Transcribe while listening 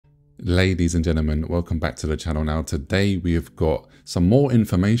Ladies and gentlemen, welcome back to the channel. Now today we have got some more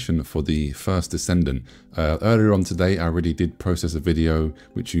information for the First Descendant. Earlier on today I already did process a video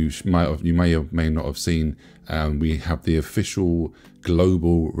which you may or may not have seen. We have the official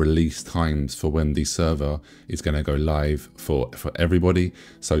global release times for when the server is going to go live for everybody,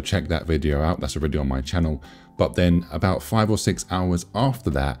 so check that video out. That's a video on my channel. But then about 5 or 6 hours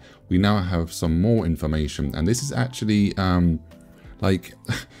after that, we now have some more information, and this is actually like,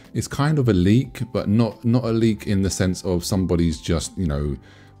 it's kind of a leak, but not a leak in the sense of somebody's just, you know,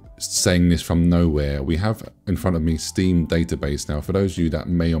 saying this from nowhere. We have in front of me Steam Database. Now, for those of you that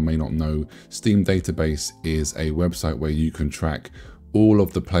may or may not know, Steam Database is a website where you can track all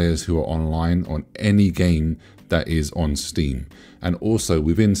of the players who are online on any game that is on Steam. And also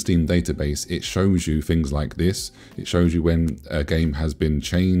within Steam Database, it shows you things like this. It shows you when a game has been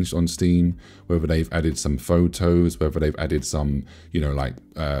changed on Steam, whether they've added some photos, whether they've added some, you know, like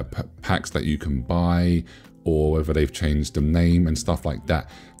packs that you can buy, or whether they've changed the name and stuff like that.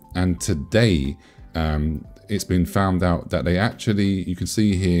 And today, it's been found out that they actually, you can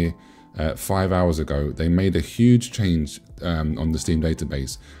see here, 5 hours ago, they made a huge change on the Steam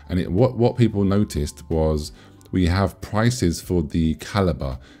Database. And what people noticed was we have prices for the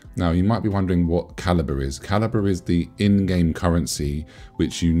caliber. Now you might be wondering what caliber is. Caliber is the in-game currency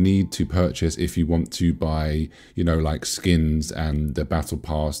which you need to purchase if you want to buy, you know, like skins and the battle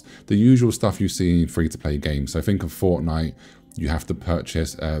pass, the usual stuff you see in free-to-play games. So think of Fortnite, you have to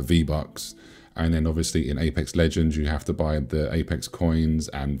purchase V-Bucks. And then obviously in Apex Legends, you have to buy the Apex coins,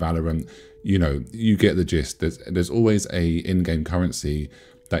 and Valorant, you know, you get the gist. There's always a in-game currency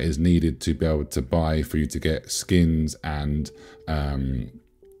that is needed to be able to buy for you to get skins and,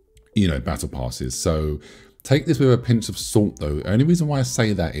 you know, battle passes. So take this with a pinch of salt though. The only reason why I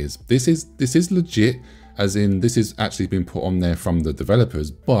say that is this is legit, as in this is actually been put on there from the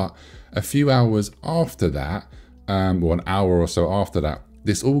developers, but a few hours after that, or an hour or so after that,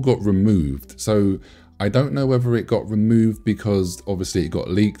 this all got removed. So I don't know whether it got removed because obviously it got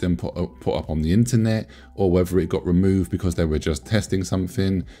leaked and put up on the internet, or whether it got removed because they were just testing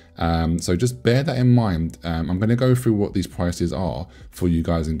something. So just bear that in mind. I'm going to go through what these prices are for you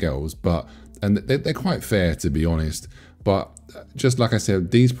guys and girls, and they're quite fair, to be honest. But just like I said,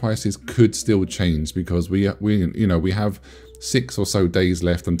 these prices could still change because we have 6 or so days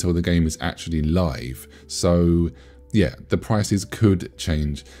left until the game is actually live. So yeah, the prices could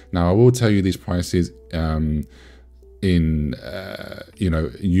change. Now, I will tell you these prices in you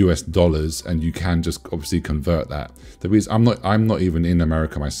know, US dollars, and you can just obviously convert that. The reason I'm not even in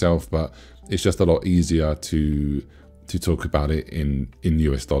America myself, but it's just a lot easier to talk about it in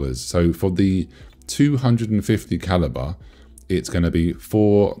US dollars. So for the 250 caliber, it's going to be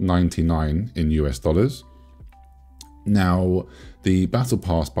 $4.99 in US dollars. Now, the battle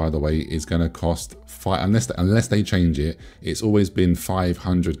pass, by the way, is going to cost unless they change it, it's always been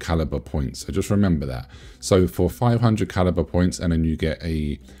 500 caliber points. So just remember that. So for 500 caliber points, and then you get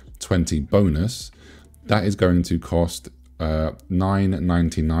a 20 bonus, that is going to cost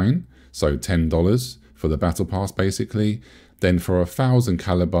 $9.99, so $10 for the battle pass basically. Then for 1,000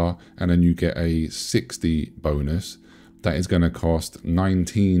 caliber, and then you get a 60 bonus, that is going to cost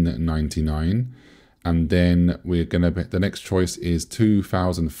 $19.99. And then we're going to, the next choice is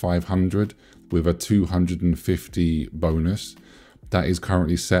 2,500 with a 250 bonus. That is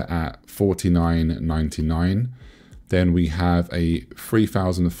currently set at $49.99. Then we have a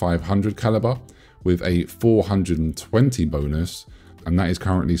 3,500 caliber with a 420 bonus, and that is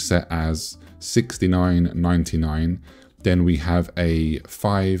currently set as $69.99. Then we have a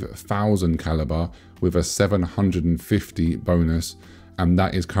 5,000 caliber with a 750 bonus, and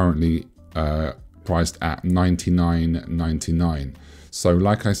that is currently priced at $99.99. So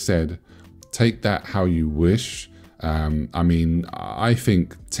like I said, take that how you wish. I mean, I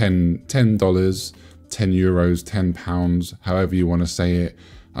think $10, 10 euros, £10, however you want to say it,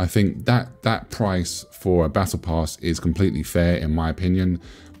 I think that price for a battle pass is completely fair in my opinion.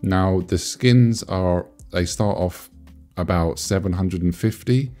 Now the skins they start off about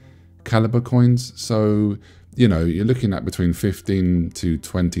 750 caliber coins, so you know, you're looking at between $15 to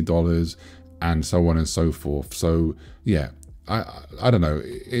 $20 and so on and so forth. So yeah, I don't know,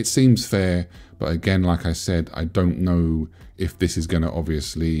 it seems fair, but again, like I said, I don't know if this is going to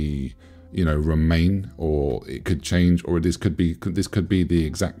obviously, you know, remain, or it could change, or this could be the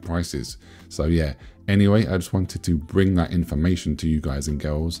exact prices. So yeah, anyway, I just wanted to bring that information to you guys and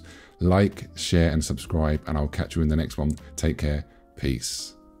girls. Like, share and subscribe, and I'll catch you in the next one. Take care.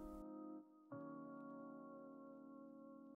 Peace.